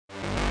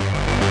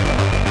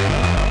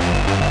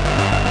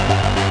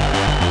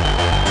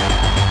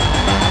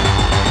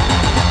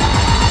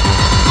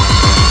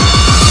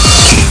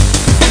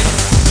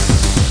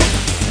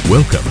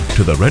Welcome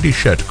to the Ready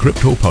Set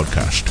Crypto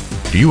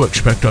Podcast. Do you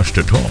expect us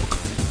to talk?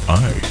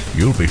 Aye,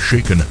 you'll be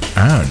shaken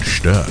and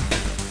stirred.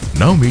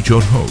 Now meet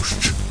your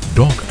hosts,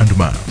 Doc and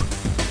Mav.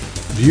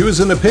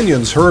 Views and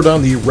opinions heard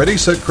on the Ready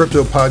Set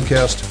Crypto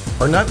Podcast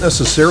are not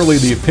necessarily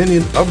the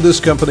opinion of this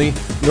company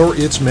nor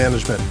its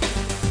management.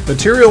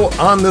 Material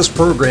on this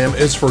program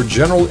is for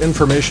general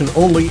information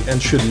only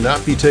and should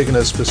not be taken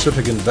as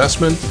specific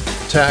investment,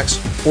 tax,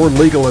 or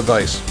legal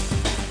advice.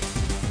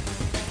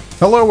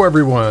 Hello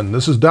everyone,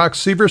 this is Doc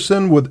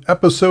Severson with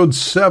episode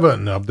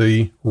 7 of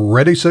the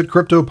Ready Set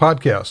Crypto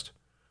Podcast.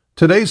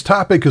 Today's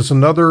topic is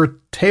another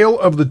tale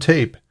of the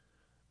tape,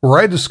 where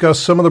I discuss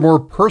some of the more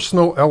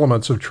personal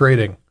elements of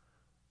trading,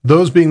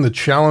 those being the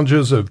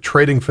challenges of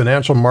trading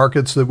financial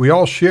markets that we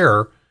all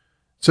share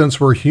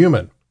since we're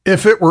human.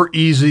 If it were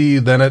easy,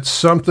 then it's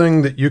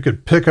something that you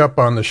could pick up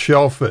on the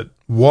shelf at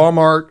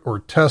Walmart or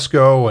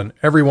Tesco and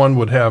everyone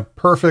would have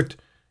perfect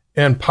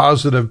and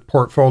positive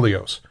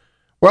portfolios.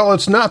 Well,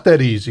 it's not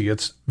that easy.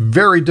 It's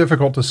very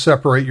difficult to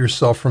separate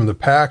yourself from the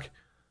pack,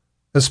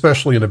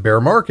 especially in a bear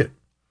market.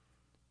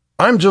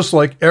 I'm just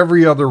like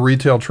every other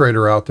retail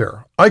trader out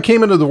there. I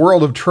came into the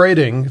world of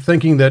trading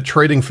thinking that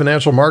trading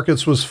financial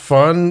markets was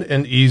fun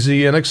and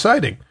easy and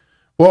exciting.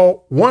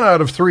 Well, 1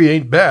 out of 3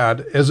 ain't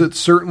bad, as it's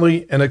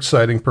certainly an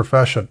exciting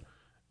profession.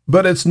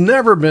 But it's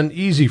never been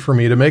easy for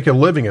me to make a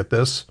living at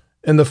this,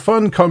 and the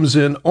fun comes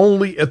in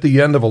only at the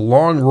end of a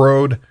long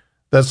road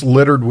that's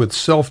littered with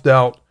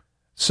self-doubt,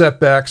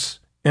 setbacks,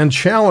 and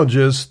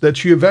challenges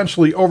that you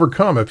eventually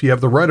overcome if you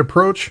have the right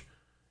approach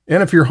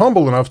and if you're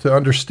humble enough to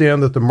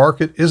understand that the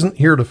market isn't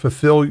here to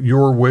fulfill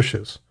your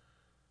wishes.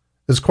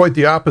 It's quite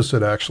the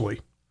opposite,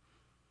 actually.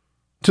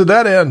 To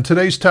that end,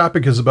 today's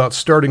topic is about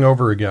starting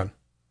over again.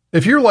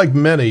 If you're like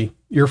many,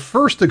 your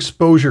first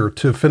exposure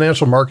to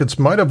financial markets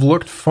might have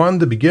looked fun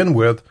to begin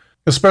with,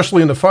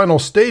 especially in the final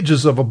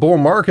stages of a bull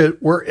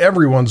market where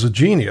everyone's a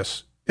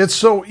genius. It's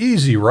so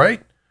easy,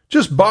 right?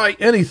 Just buy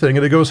anything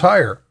and it goes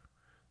higher.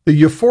 The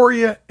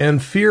euphoria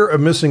and fear of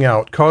missing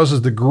out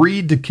causes the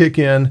greed to kick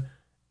in,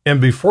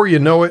 and before you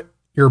know it,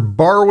 you're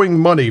borrowing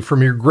money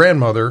from your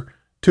grandmother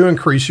to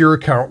increase your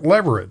account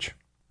leverage.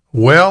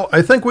 Well,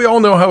 I think we all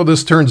know how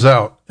this turns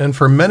out, and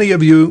for many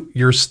of you,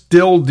 you're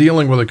still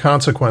dealing with the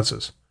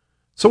consequences.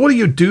 So what do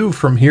you do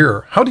from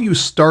here? How do you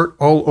start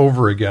all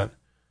over again?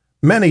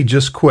 Many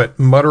just quit,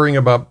 muttering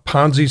about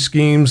Ponzi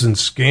schemes and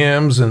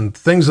scams and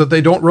things that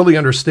they don't really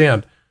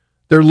understand.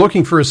 They're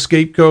looking for a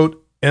scapegoat,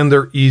 and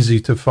they're easy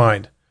to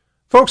find.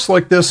 Folks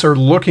like this are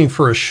looking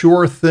for a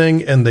sure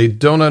thing, and they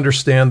don't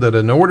understand that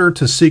in order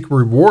to seek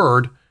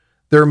reward,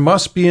 there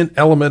must be an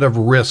element of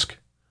risk.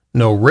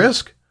 No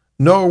risk,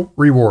 no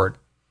reward.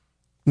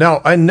 Now,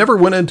 I never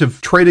went into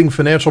trading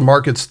financial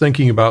markets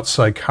thinking about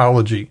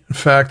psychology. In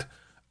fact,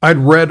 I'd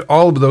read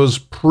all of those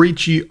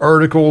preachy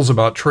articles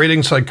about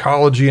trading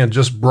psychology and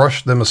just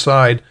brushed them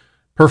aside,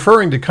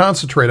 preferring to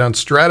concentrate on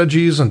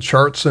strategies and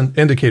charts and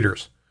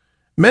indicators.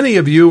 Many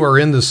of you are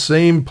in the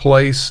same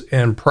place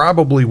and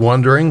probably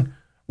wondering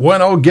when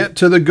I'll get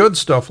to the good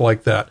stuff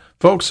like that.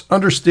 Folks,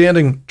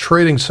 understanding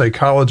trading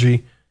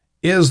psychology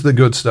is the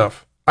good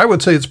stuff. I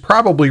would say it's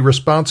probably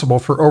responsible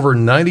for over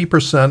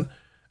 90%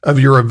 of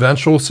your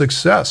eventual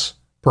success,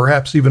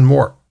 perhaps even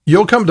more.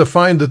 You'll come to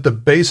find that the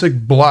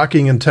basic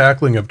blocking and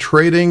tackling of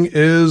trading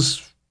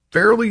is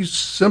fairly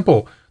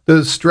simple.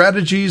 The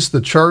strategies,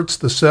 the charts,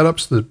 the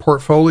setups, the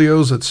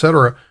portfolios,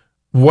 etc.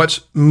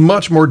 What's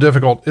much more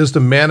difficult is to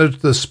manage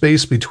the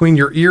space between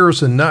your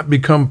ears and not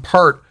become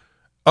part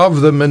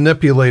of the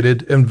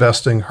manipulated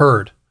investing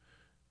herd.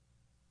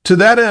 To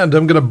that end,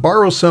 I'm going to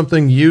borrow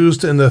something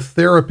used in the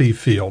therapy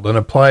field and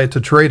apply it to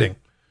trading.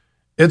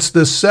 It's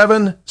the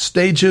 7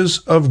 stages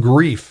of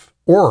grief,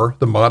 or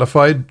the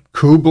modified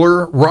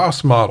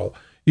Kubler-Ross model.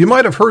 You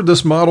might have heard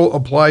this model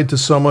applied to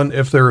someone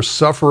if they're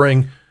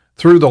suffering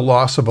through the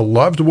loss of a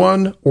loved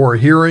one or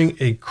hearing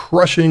a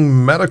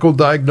crushing medical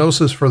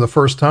diagnosis for the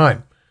first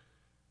time.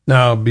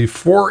 Now,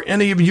 before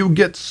any of you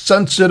get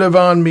sensitive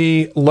on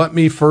me, let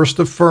me first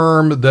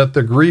affirm that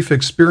the grief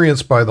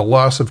experienced by the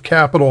loss of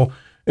capital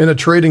in a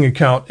trading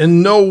account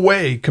in no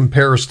way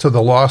compares to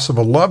the loss of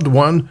a loved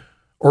one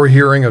or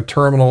hearing a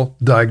terminal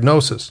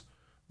diagnosis.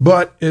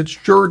 But it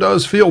sure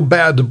does feel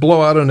bad to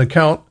blow out an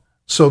account,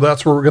 so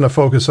that's what we're going to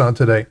focus on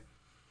today.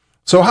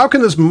 So how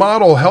can this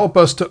model help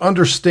us to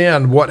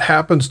understand what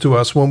happens to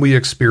us when we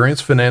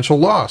experience financial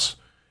loss?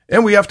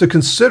 And we have to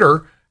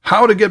consider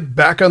how to get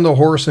back on the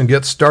horse and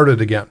get started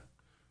again.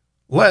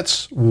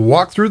 Let's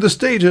walk through the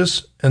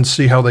stages and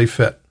see how they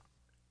fit.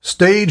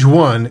 Stage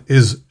 1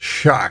 is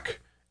shock.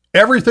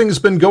 Everything's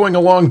been going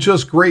along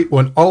just great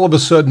when all of a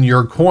sudden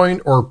your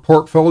coin or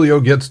portfolio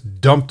gets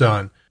dumped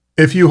on.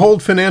 If you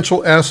hold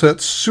financial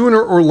assets,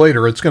 sooner or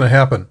later it's going to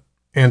happen.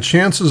 And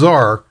chances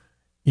are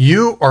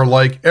you are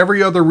like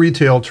every other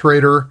retail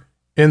trader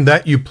in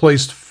that you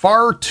placed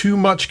far too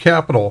much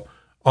capital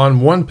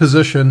on one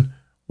position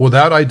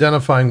without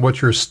identifying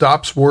what your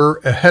stops were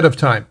ahead of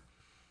time.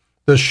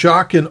 The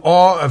shock and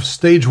awe of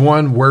stage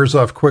 1 wears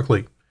off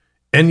quickly,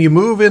 and you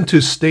move into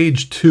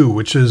stage 2,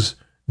 which is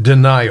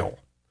denial.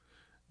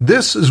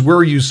 This is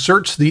where you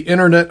search the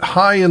internet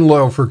high and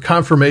low for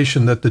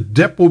confirmation that the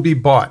dip will be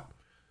bought.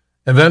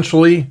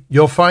 Eventually,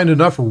 you'll find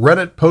enough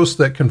Reddit posts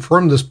that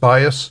confirm this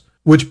bias,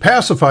 which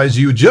pacifies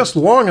you just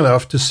long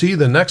enough to see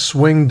the next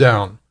swing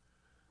down.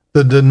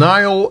 The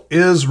denial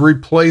is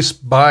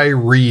replaced by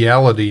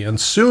reality and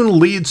soon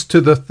leads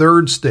to the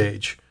third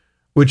stage,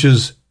 which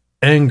is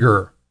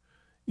anger.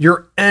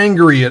 You're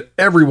angry at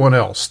everyone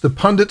else, the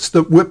pundits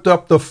that whipped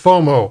up the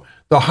FOMO,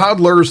 the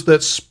hodlers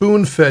that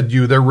spoon-fed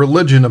you their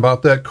religion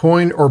about that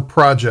coin or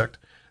project,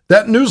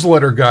 that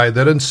newsletter guy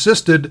that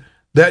insisted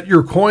that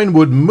your coin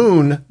would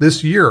moon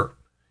this year.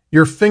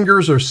 Your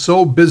fingers are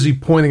so busy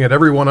pointing at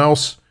everyone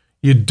else,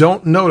 you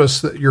don't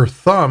notice that your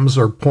thumbs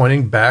are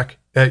pointing back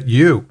at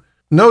you.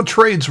 No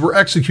trades were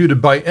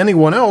executed by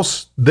anyone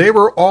else. They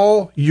were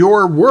all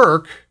your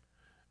work,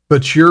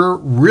 but you're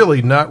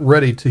really not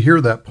ready to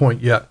hear that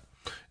point yet.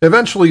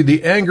 Eventually,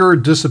 the anger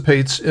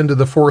dissipates into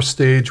the fourth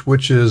stage,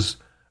 which is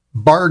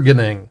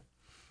bargaining.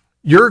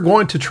 You're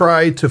going to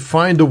try to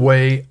find a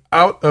way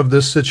out of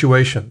this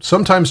situation.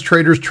 Sometimes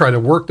traders try to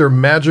work their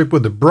magic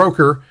with the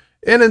broker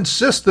and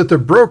insist that the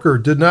broker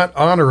did not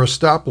honor a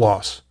stop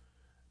loss.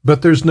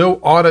 But there's no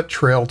audit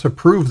trail to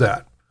prove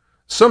that.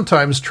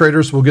 Sometimes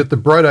traders will get the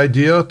bright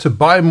idea to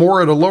buy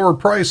more at a lower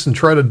price and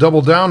try to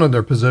double down on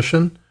their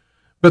position,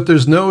 but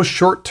there's no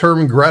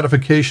short-term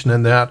gratification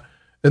in that,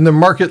 and the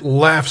market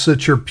laughs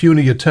at your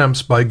puny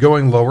attempts by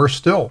going lower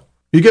still.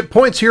 You get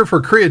points here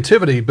for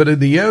creativity, but in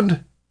the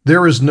end,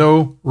 there is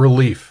no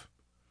relief.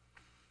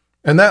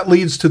 And that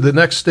leads to the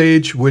next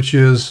stage, which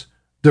is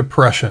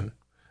depression.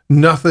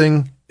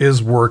 Nothing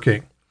is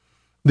working.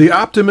 The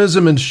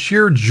optimism and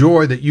sheer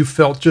joy that you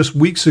felt just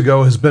weeks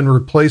ago has been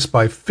replaced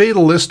by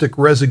fatalistic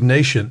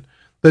resignation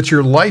that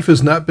your life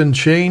has not been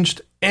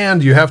changed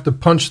and you have to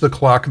punch the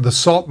clock at the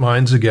salt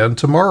mines again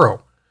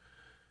tomorrow.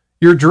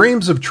 Your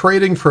dreams of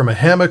trading from a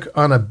hammock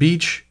on a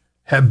beach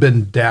have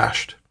been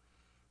dashed.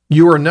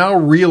 You are now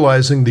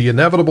realizing the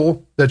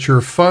inevitable that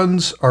your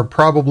funds are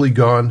probably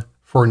gone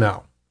for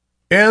now.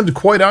 And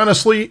quite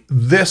honestly,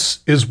 this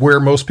is where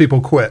most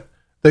people quit.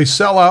 They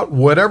sell out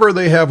whatever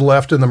they have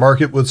left in the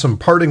market with some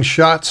parting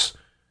shots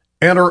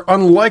and are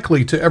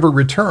unlikely to ever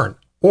return.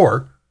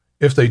 Or,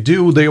 if they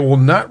do, they will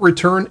not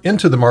return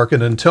into the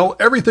market until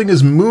everything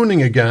is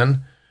mooning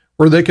again,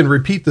 where they can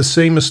repeat the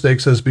same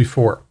mistakes as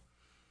before.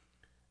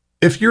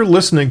 If you're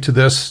listening to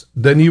this,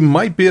 then you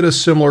might be at a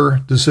similar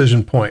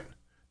decision point.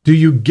 Do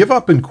you give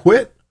up and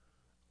quit?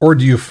 Or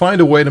do you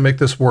find a way to make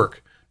this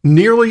work?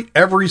 Nearly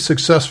every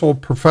successful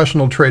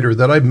professional trader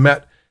that I've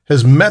met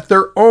has met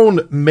their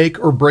own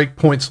make or break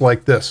points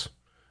like this.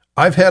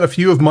 I've had a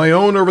few of my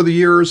own over the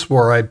years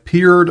where I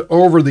peered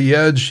over the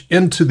edge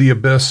into the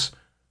abyss,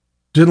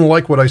 didn't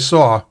like what I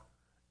saw,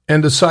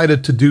 and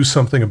decided to do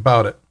something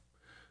about it.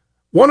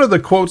 One of the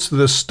quotes that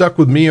has stuck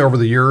with me over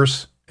the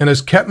years and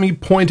has kept me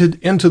pointed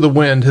into the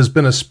wind has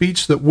been a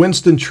speech that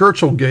Winston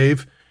Churchill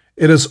gave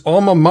at his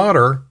alma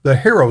mater, the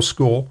Harrow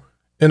School,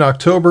 in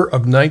October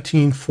of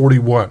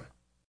 1941.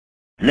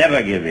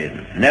 Never give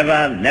in.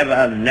 Never,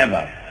 never,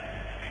 never.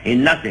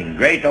 In nothing,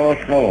 great or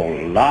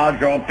small,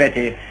 large or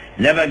petty,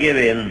 never give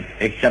in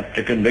except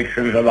to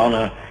convictions of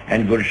honor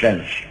and good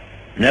sense.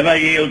 Never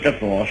yield to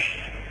force.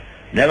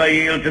 Never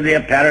yield to the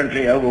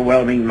apparently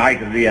overwhelming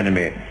might of the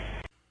enemy.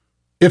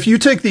 If you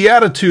take the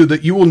attitude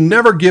that you will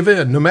never give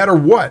in, no matter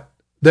what,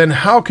 then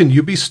how can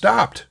you be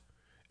stopped?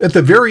 At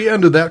the very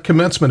end of that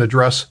commencement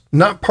address,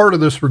 not part of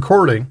this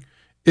recording,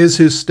 is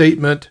his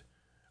statement,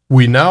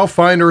 "We now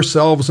find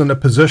ourselves in a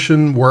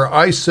position where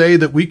I say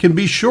that we can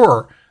be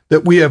sure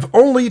that we have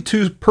only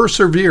to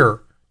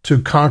persevere to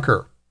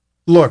conquer."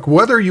 Look,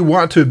 whether you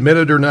want to admit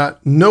it or not,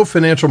 no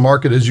financial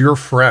market is your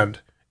friend.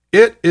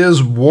 It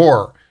is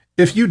war.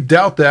 If you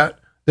doubt that,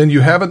 then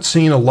you haven't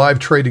seen a live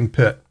trading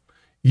pit.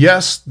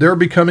 Yes, they're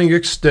becoming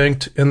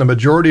extinct, and the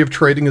majority of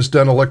trading is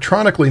done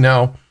electronically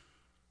now,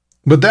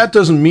 but that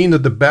doesn't mean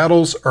that the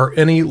battles are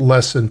any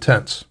less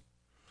intense.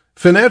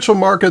 Financial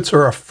markets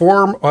are a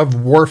form of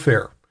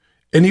warfare,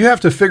 and you have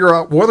to figure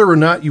out whether or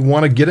not you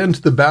want to get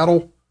into the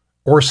battle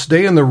or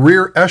stay in the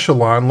rear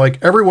echelon like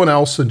everyone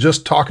else and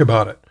just talk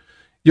about it.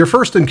 Your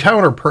first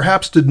encounter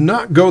perhaps did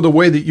not go the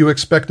way that you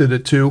expected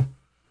it to.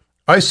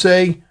 I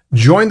say,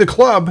 join the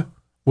club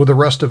with the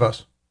rest of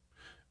us.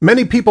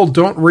 Many people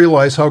don't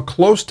realize how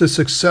close to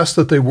success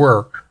that they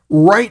were,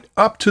 right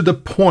up to the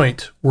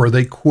point where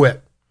they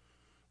quit.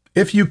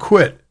 If you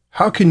quit,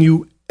 how can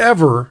you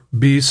ever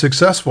be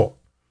successful?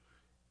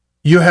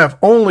 You have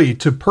only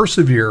to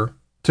persevere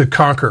to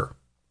conquer.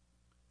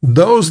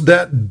 Those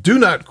that do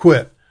not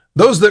quit,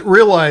 those that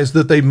realize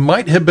that they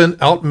might have been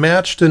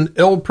outmatched and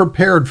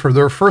ill-prepared for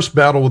their first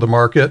battle with the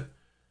market,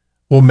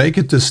 will make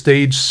it to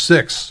stage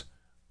 6,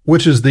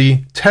 which is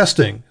the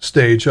testing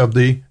stage of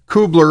the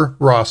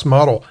Kubler-Ross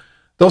model.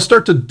 They'll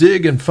start to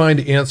dig and find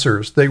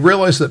answers. They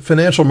realize that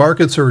financial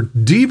markets are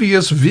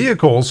devious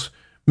vehicles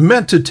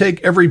meant to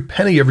take every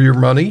penny of your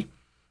money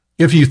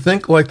if you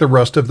think like the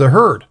rest of the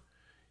herd.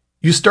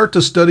 You start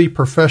to study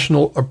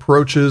professional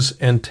approaches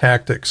and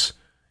tactics.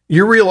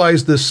 You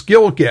realize the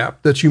skill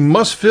gap that you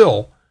must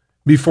fill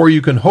before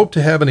you can hope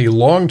to have any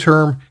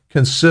long-term,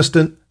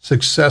 consistent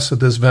success at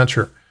this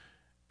venture.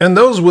 And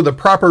those with the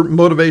proper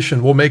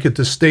motivation will make it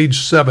to stage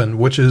 7,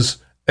 which is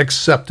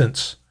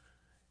acceptance.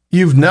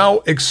 You've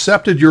now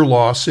accepted your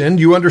loss and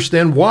you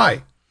understand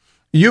why.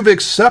 You've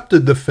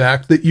accepted the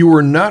fact that you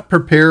were not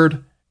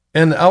prepared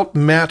and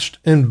outmatched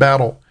in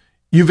battle.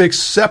 You've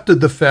accepted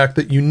the fact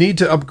that you need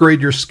to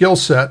upgrade your skill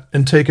set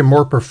and take a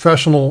more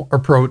professional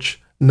approach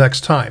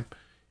next time.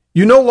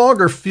 You no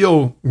longer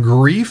feel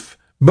grief,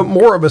 but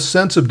more of a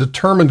sense of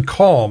determined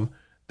calm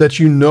that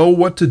you know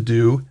what to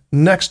do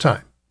next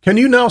time. Can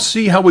you now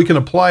see how we can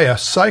apply a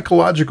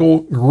psychological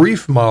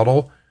grief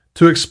model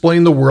to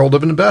explain the world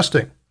of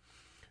investing?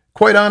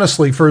 Quite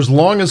honestly, for as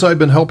long as I've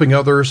been helping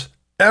others,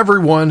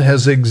 everyone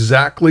has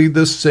exactly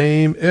the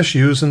same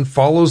issues and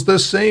follows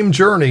this same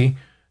journey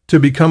to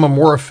become a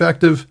more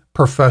effective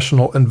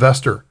professional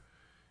investor.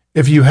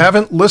 If you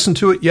haven't listened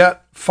to it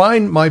yet,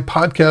 find my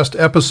podcast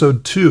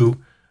episode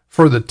 2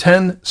 for the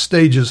 10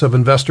 stages of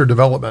investor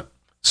development.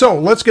 So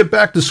let's get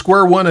back to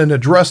square one and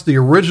address the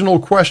original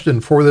question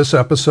for this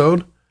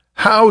episode.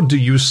 How do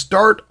you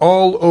start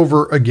all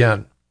over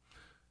again?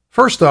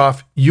 First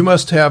off, you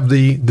must have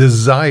the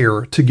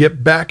desire to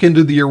get back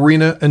into the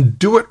arena and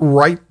do it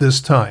right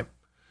this time.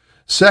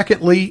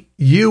 Secondly,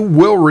 you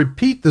will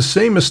repeat the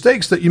same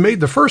mistakes that you made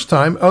the first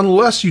time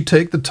unless you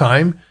take the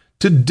time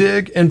to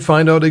dig and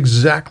find out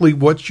exactly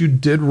what you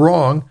did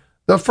wrong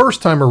the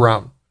first time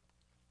around.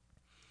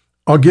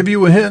 I'll give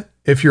you a hint.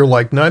 If you're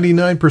like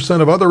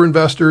 99% of other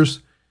investors,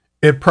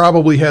 it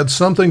probably had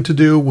something to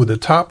do with the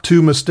top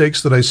 2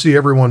 mistakes that I see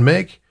everyone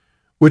make,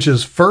 which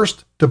is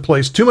first, to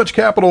place too much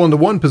capital into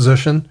one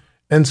position,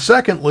 and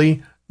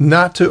secondly,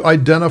 not to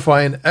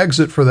identify an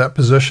exit for that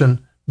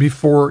position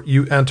before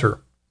you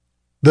enter.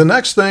 The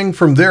next thing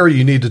from there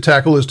you need to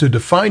tackle is to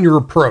define your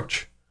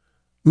approach.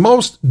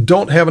 Most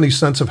don't have any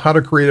sense of how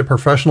to create a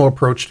professional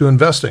approach to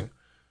investing.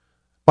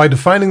 By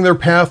defining their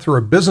path through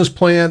a business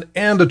plan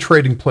and a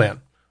trading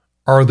plan,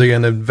 are they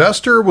an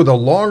investor with a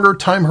longer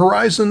time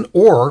horizon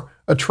or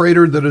a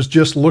trader that is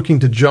just looking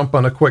to jump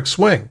on a quick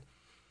swing?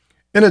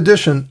 In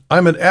addition,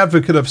 I'm an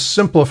advocate of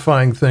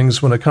simplifying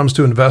things when it comes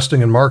to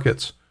investing in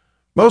markets.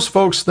 Most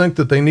folks think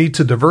that they need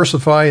to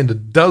diversify into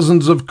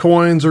dozens of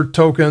coins or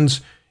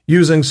tokens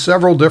using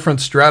several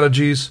different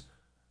strategies.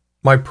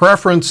 My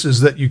preference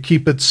is that you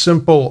keep it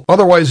simple,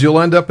 otherwise you'll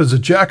end up as a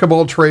jack of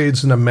all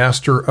trades and a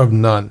master of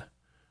none.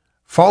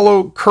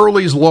 Follow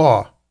Curly's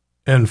Law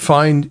and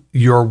find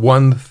your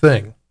one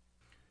thing.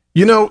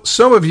 You know,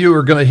 some of you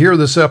are going to hear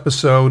this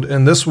episode,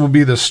 and this will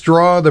be the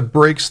straw that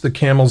breaks the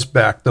camel's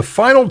back, the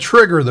final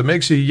trigger that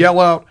makes you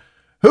yell out,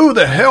 "Who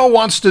the hell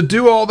wants to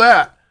do all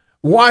that?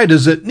 Why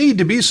does it need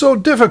to be so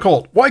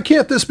difficult? Why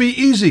can't this be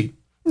easy?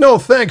 No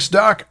thanks,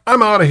 Doc.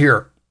 I'm out of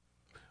here."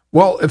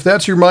 Well, if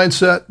that's your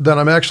mindset, then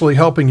I'm actually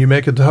helping you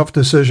make a tough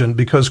decision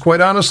because, quite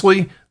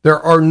honestly, there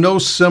are no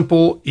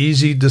simple,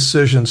 easy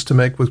decisions to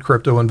make with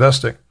crypto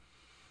investing.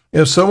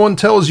 If someone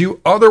tells you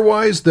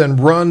otherwise, then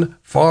run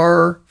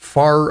far,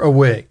 far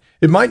away.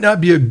 It might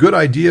not be a good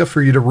idea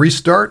for you to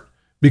restart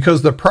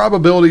because the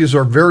probabilities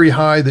are very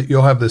high that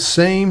you'll have the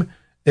same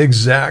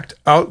exact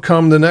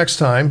outcome the next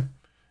time.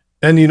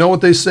 And you know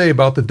what they say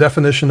about the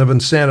definition of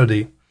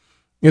insanity.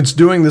 It's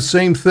doing the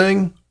same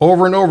thing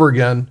over and over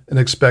again and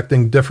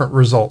expecting different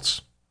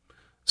results.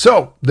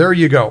 So there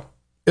you go.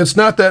 It's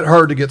not that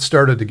hard to get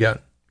started again.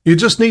 You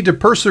just need to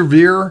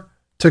persevere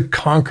to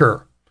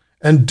conquer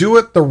and do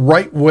it the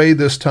right way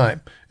this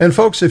time. And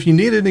folks, if you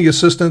need any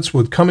assistance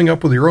with coming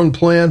up with your own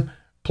plan,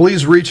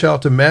 please reach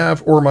out to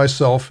Mav or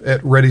myself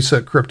at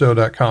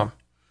ReadySetCrypto.com.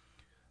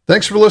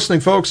 Thanks for listening,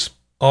 folks.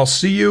 I'll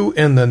see you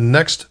in the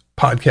next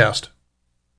podcast.